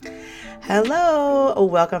Hello,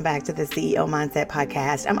 welcome back to the CEO Mindset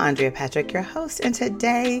Podcast. I'm Andrea Patrick, your host, and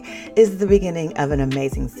today is the beginning of an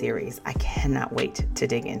amazing series I cannot wait to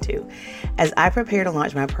dig into. As I prepare to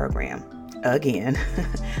launch my program, again,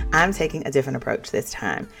 I'm taking a different approach this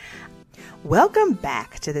time. Welcome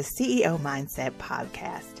back to the CEO Mindset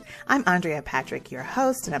Podcast. I'm Andrea Patrick, your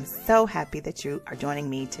host, and I'm so happy that you are joining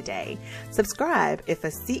me today. Subscribe if a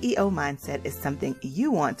CEO mindset is something you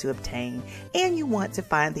want to obtain and you want to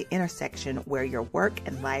find the intersection where your work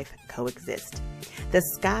and life coexist. The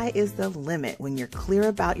sky is the limit when you're clear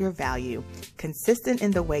about your value, consistent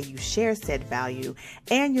in the way you share said value,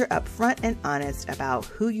 and you're upfront and honest about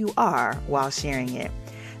who you are while sharing it.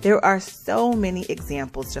 There are so many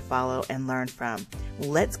examples to follow and learn from.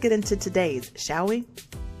 Let's get into today's, shall we?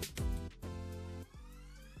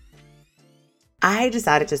 I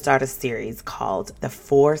decided to start a series called The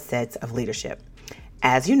 4 Sets of Leadership.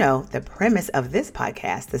 As you know, the premise of this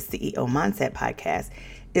podcast, the CEO Mindset Podcast,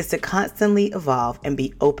 is to constantly evolve and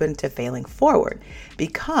be open to failing forward,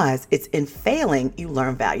 because it's in failing you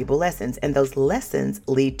learn valuable lessons, and those lessons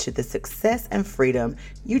lead to the success and freedom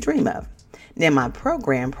you dream of. Now, my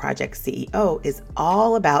program, Project CEO, is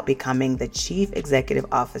all about becoming the chief executive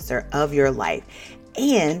officer of your life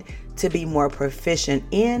and to be more proficient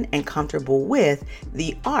in and comfortable with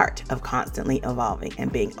the art of constantly evolving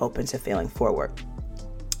and being open to failing forward.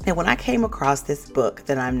 And when I came across this book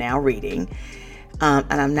that I'm now reading, and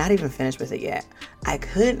I'm not even finished with it yet, I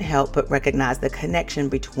couldn't help but recognize the connection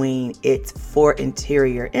between its 4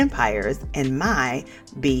 interior empires and my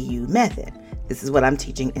BU method. This is what I'm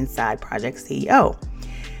teaching inside Project CEO.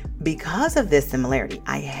 Because of this similarity,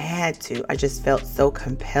 I just felt so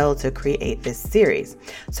compelled to create this series.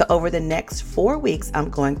 So over the next 4 weeks, I'm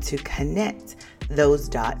going to connect those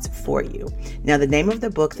dots for you. Now, the name of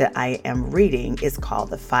the book that I am reading is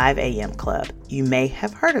called The 5 a.m. Club. You may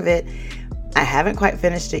have heard of it. I haven't quite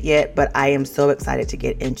finished it yet, but I am so excited to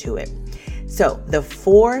get into it. So the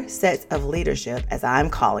 4 sets of leadership, as I'm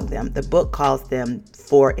calling them, the book calls them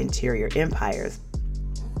 4 interior empires,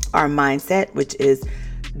 are mindset, which is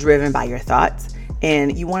driven by your thoughts,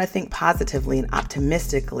 and you want to think positively and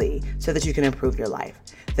optimistically so that you can improve your life.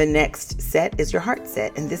 The next set is your heart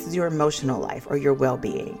set, and this is your emotional life or your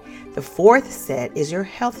well-being. The 4th set is your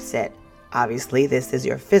health set. Obviously, this is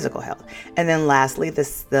your physical health. And then lastly,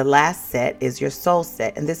 the last set is your soul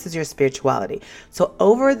set, and this is your spirituality. So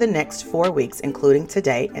over the next 4 weeks, including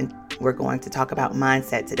today, and we're going to talk about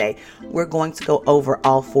mindset today, we're going to go over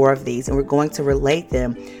all 4 of these, and we're going to relate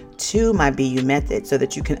them to my BU method so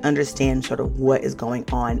that you can understand sort of what is going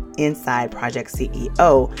on inside Project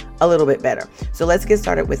CEO a little bit better. So let's get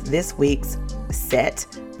started with this week's set,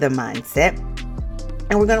 the mindset.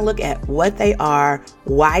 And we're going to look at what they are,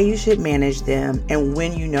 why you should manage them, and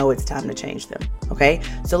when you know it's time to change them. Okay,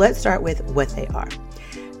 so let's start with what they are.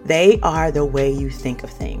 They are the way you think of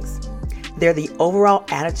things. They're the overall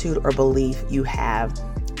attitude or belief you have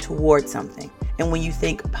towards something. And when you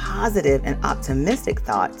think positive and optimistic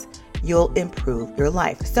thoughts, you'll improve your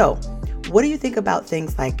life. So what do you think about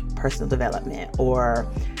things like personal development,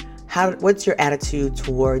 or what's your attitude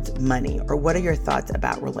towards money, or what are your thoughts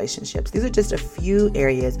about relationships? These are just a few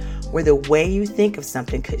areas where the way you think of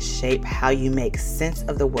something could shape how you make sense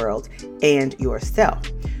of the world and yourself.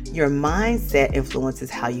 Your mindset influences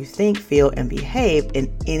how you think, feel, and behave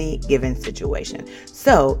in any given situation.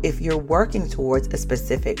 So if you're working towards a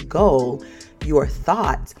specific goal, your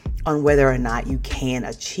thoughts on whether or not you can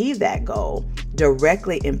achieve that goal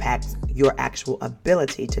directly impacts your actual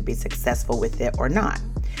ability to be successful with it or not.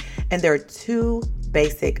 And there are 2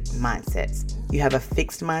 basic mindsets. You have a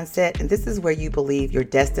fixed mindset, and this is where you believe you're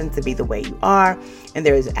destined to be the way you are, and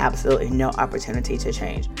there is absolutely no opportunity to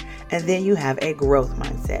change. And then you have a growth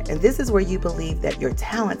mindset, and this is where you believe that your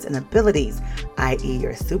talents and abilities, i.e.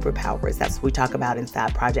 your superpowers, that's what we talk about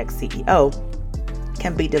inside Project CEO,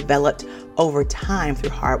 can be developed over time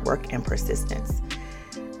through hard work and persistence.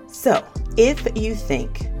 So if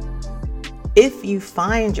you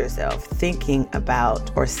find yourself thinking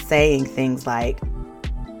about or saying things like,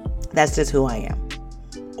 that's just who I am,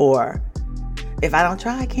 or if I don't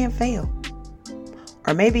try, I can't fail,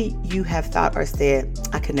 or maybe you have thought or said,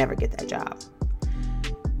 I could never get that job,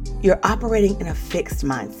 you're operating in a fixed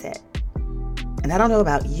mindset. And I don't know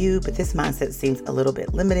about you, but this mindset seems a little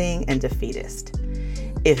bit limiting and defeatist.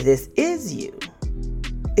 If this is you,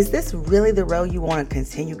 is this really the road you want to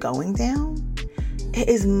continue going down? It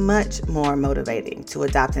is much more motivating to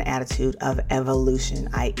adopt an attitude of evolution,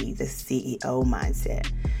 i.e. the CEO mindset.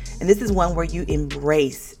 And this is one where you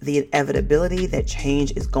embrace the inevitability that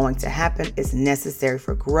change is going to happen, is necessary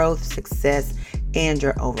for growth, success, and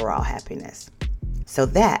your overall happiness. So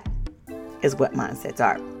that is what mindsets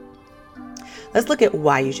are. Let's look at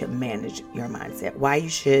why you should manage your mindset, why you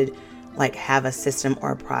should have a system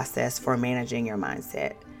or a process for managing your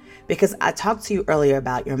mindset. Because I talked to you earlier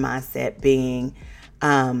about your mindset being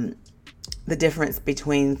the difference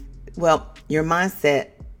between, your mindset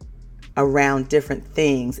around different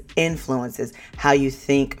things influences how you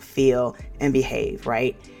think, feel, and behave,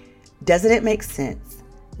 right? Doesn't it make sense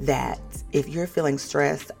that if you're feeling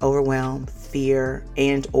stressed, overwhelmed, fear,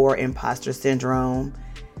 and or imposter syndrome,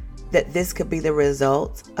 that this could be the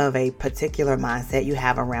result of a particular mindset you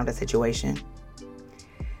have around a situation?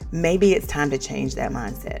 Maybe it's time to change that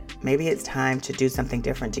mindset. Maybe it's time to do something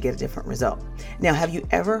different to get a different result. Now, have you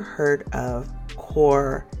ever heard of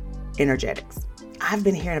core energetics? I've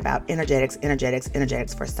been hearing about energetics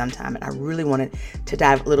for some time, and I really wanted to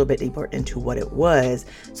dive a little bit deeper into what it was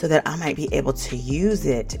so that I might be able to use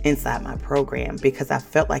it inside my program, because I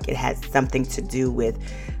felt like it had something to do with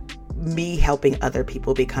me helping other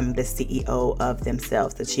people become the CEO of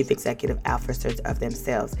themselves, the chief executive officers of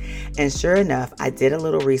themselves. And sure enough, I did a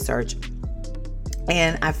little research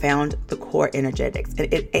and I found the core energetics.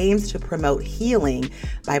 And it aims to promote healing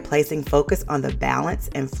by placing focus on the balance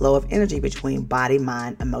and flow of energy between body,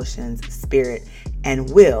 mind, emotions, spirit, and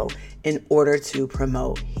will in order to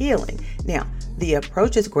promote healing. Now, the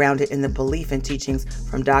approach is grounded in the belief and teachings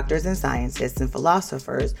from doctors and scientists and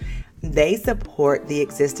philosophers. They support the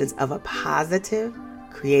existence of a positive,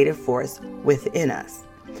 creative force within us.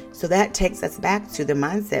 So that takes us back to the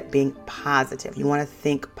mindset being positive. You want to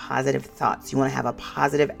think positive thoughts. You want to have a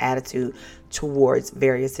positive attitude towards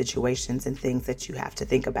various situations and things that you have to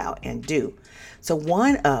think about and do. So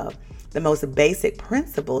one of the most basic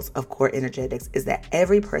principles of core energetics is that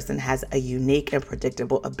every person has a unique and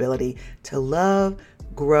predictable ability to love,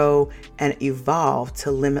 grow, and evolve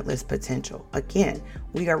to limitless potential. Again,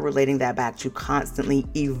 we are relating that back to constantly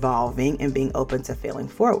evolving and being open to failing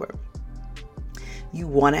forward. You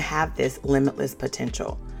want to have this limitless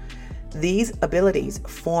potential. These abilities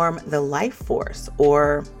form the life force,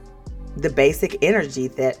 or the basic energy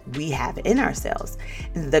that we have in ourselves.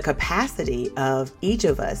 The capacity of each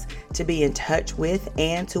of us to be in touch with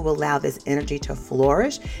and to allow this energy to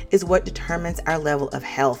flourish is what determines our level of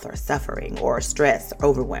health or suffering or stress,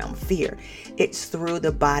 overwhelm, fear. It's through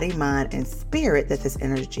the body, mind, and spirit that this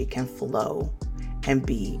energy can flow and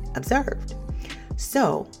be observed.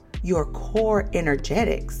 So your core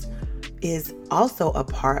energetics is also a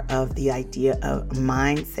part of the idea of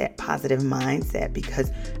mindset, positive mindset,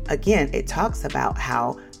 because again, it talks about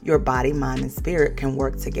how your body, mind, and spirit can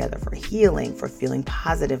work together for healing, for feeling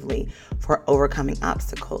positively, for overcoming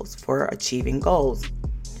obstacles, for achieving goals.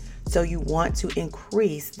 So you want to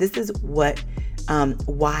increase, this is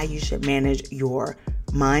why you should manage your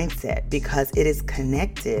mindset, because it is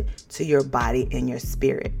connected to your body and your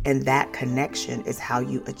spirit. And that connection is how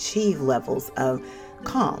you achieve levels of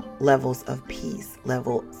calm, levels of peace,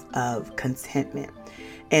 levels of contentment.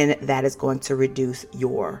 And that is going to reduce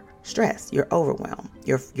your stress, your overwhelm,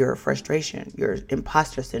 your frustration, your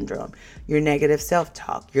imposter syndrome, your negative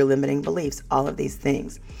self-talk, your limiting beliefs, all of these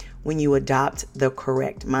things. When you adopt the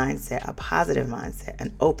correct mindset, a positive mindset,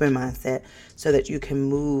 an open mindset, so that you can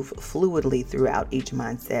move fluidly throughout each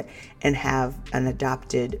mindset and have an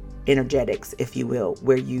adopted energetics, if you will,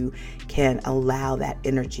 where you can allow that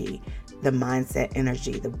energy, the mindset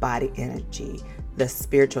energy, the body energy, the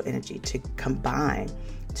spiritual energy to combine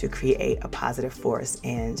to create a positive force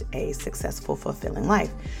and a successful, fulfilling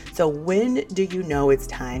life. So when do you know it's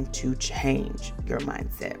time to change your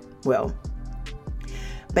mindset? Well,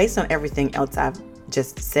 based on everything else I've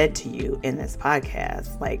just said to you in this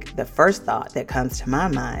podcast, like the first thought that comes to my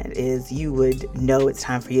mind is you would know it's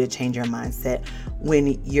time for you to change your mindset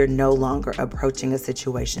when you're no longer approaching a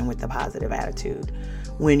situation with a positive attitude.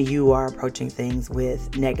 When you are approaching things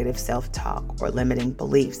with negative self-talk or limiting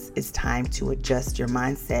beliefs, it's time to adjust your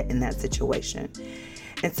mindset in that situation.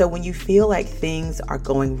 And so when you feel like things are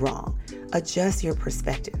going wrong, adjust your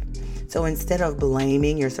perspective. So instead of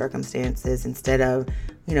blaming your circumstances, instead of,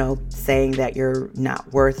 saying that you're not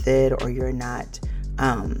worth it or you're not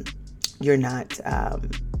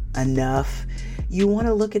enough, you want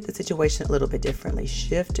to look at the situation a little bit differently.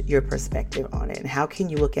 Shift your perspective on it. And how can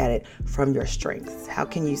you look at it from your strengths? How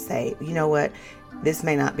can you say, you know what, this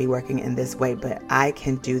may not be working in this way, but I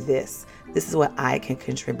can do this. This is what I can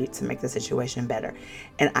contribute to make the situation better.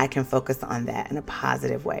 And I can focus on that in a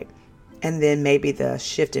positive way. And then maybe the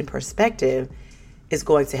shift in perspective is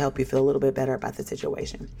going to help you feel a little bit better about the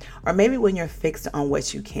situation. Or maybe when you're fixed on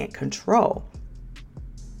what you can't control,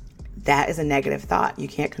 that is a negative thought. You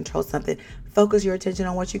can't control something. Focus your attention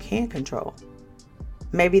on what you can control.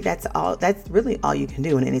 Maybe that's really all you can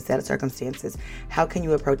do in any set of circumstances. How can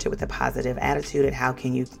you approach it with a positive attitude,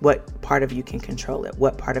 and what part of you can control it?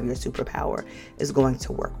 What part of your superpower is going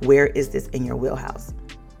to work? Where is this in your wheelhouse?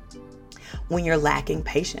 When you're lacking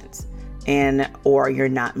patience or you're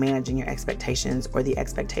not managing your expectations or the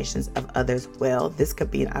expectations of others well, this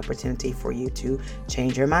could be an opportunity for you to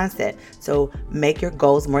change your mindset. So make your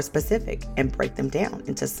goals more specific and break them down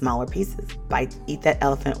into smaller pieces. Eat that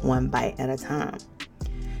elephant one bite at a time.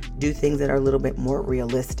 Do things that are a little bit more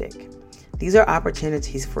realistic. These are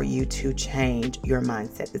opportunities for you to change your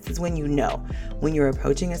mindset. This is when you're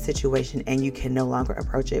approaching a situation and you can no longer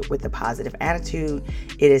approach it with a positive attitude.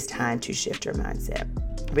 It is time to shift your mindset,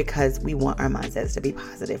 because we want our mindsets to be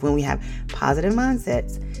positive. When we have positive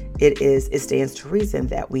mindsets, it stands to reason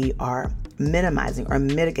that we are minimizing or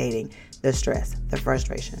mitigating the stress, the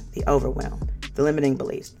frustration, the overwhelm, the limiting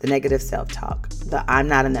beliefs, the negative self-talk, the I'm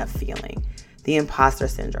not enough feeling, the imposter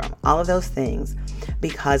syndrome, all of those things,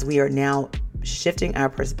 because we are now shifting our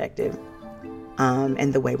perspective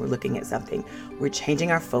and the way we're looking at something. We're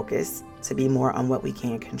changing our focus to be more on what we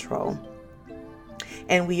can control.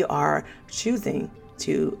 And we are choosing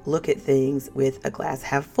to look at things with a glass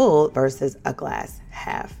half full versus a glass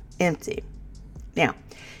half empty. Now,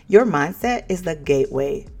 your mindset is the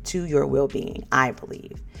gateway to your well-being, I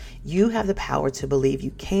believe. You have the power to believe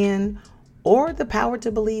you can or the power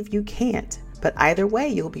to believe you can't. But either way,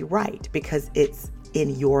 you'll be right, because it's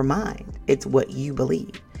in your mind. It's what you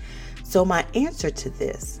believe. So my answer to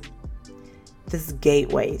this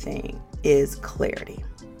gateway thing, is clarity.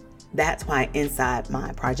 That's why inside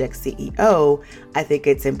my Project CEO, I think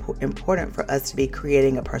it's important for us to be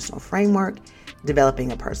creating a personal framework,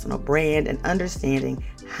 developing a personal brand, and understanding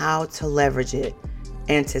how to leverage it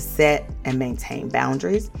and to set and maintain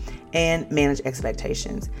boundaries and manage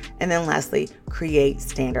expectations. And then lastly, create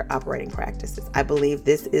standard operating practices. I believe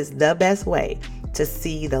this is the best way to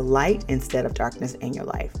see the light instead of darkness in your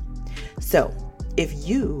life. So if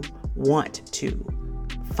you want to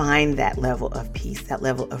find that level of peace, that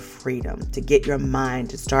level of freedom, to get your mind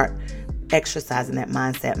to start exercising that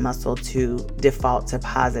mindset muscle to default to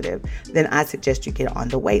positive, then I suggest you get on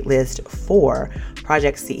the wait list for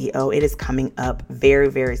Project CEO. It is coming up very,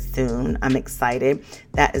 very soon. I'm excited.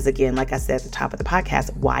 That is, again, like I said at the top of the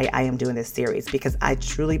podcast, why I am doing this series, because I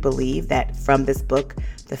truly believe that from this book,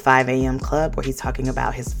 The 5 a.m. Club, where he's talking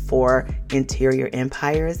about his 4 interior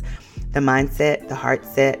empires, the mindset, the heart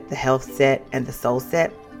set, the health set, and the soul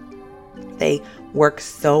set, they work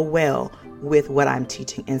so well with what I'm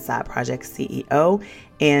teaching inside Project CEO.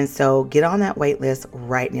 And so get on that wait list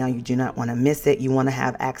right now. You do not want to miss it. You want to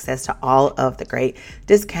have access to all of the great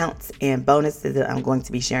discounts and bonuses that I'm going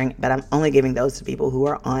to be sharing, but I'm only giving those to people who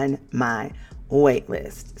are on my wait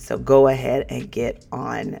list. So go ahead and get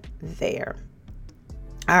on there.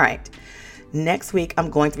 All right. Next week, I'm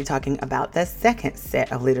going to be talking about the second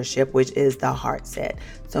set of leadership, which is the heart set.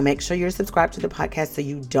 So make sure you're subscribed to the podcast so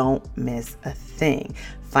you don't miss a thing.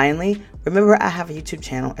 Finally, remember I have a YouTube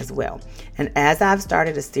channel as well. And as I've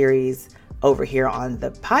started a series over here on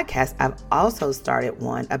the podcast, I've also started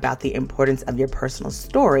one about the importance of your personal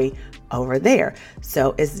story over there.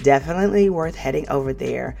 So it's definitely worth heading over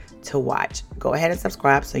there to watch. Go ahead and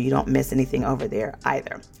subscribe so you don't miss anything over there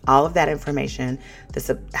either. All of that information,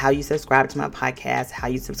 how you subscribe to my podcast, how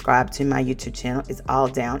you subscribe to my YouTube channel, is all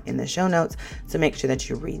down in the show notes. So make sure that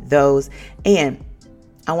you read those. And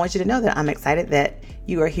I want you to know that I'm excited that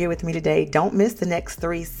you are here with me today. Don't miss the next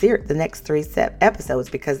three episodes,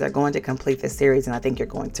 because they're going to complete the series, and I think you're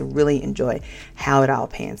going to really enjoy how it all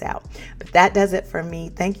pans out. But that does it for me.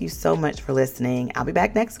 Thank you so much for listening. I'll be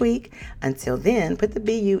back next week. Until then, put the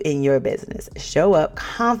BU in your business. Show up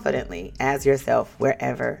confidently as yourself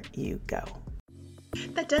wherever you go.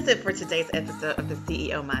 That does it for today's episode of the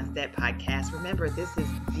CEO Mindset Podcast. Remember, this is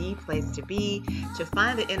the place to be, to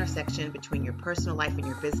find the intersection between your personal life and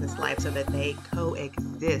your business life so that they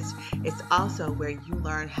coexist. It's also where you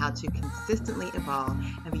learn how to consistently evolve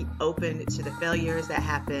and be open to the failures that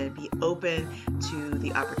happen, be open to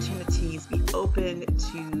the opportunities, be open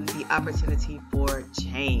to the opportunity for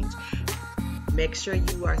change. Make sure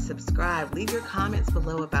you are subscribed. Leave your comments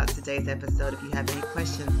below about today's episode. If you have any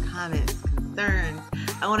questions, comments, concerns,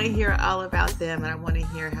 I want to hear all about them, and I want to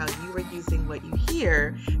hear how you are using what you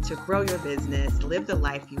hear to grow your business, live the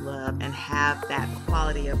life you love, and have that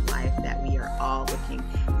quality of life that we are all looking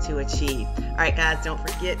to achieve. All right, guys, don't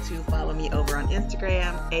forget to follow me over on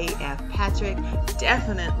Instagram, AF Patrick.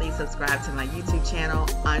 Definitely subscribe to my YouTube channel,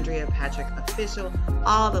 Andrea Patrick Official.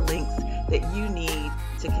 All the links that you need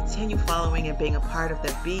to continue following and being a part of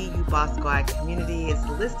the BU Boss Squad community is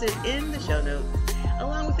listed in the show notes.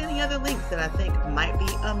 along with any other links that I think might be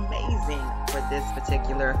amazing for this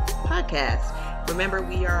particular podcast. Remember,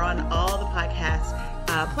 we are on all the podcast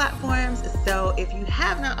platforms, so if you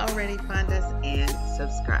have not already, find us and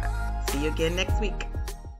subscribe. See you again next week.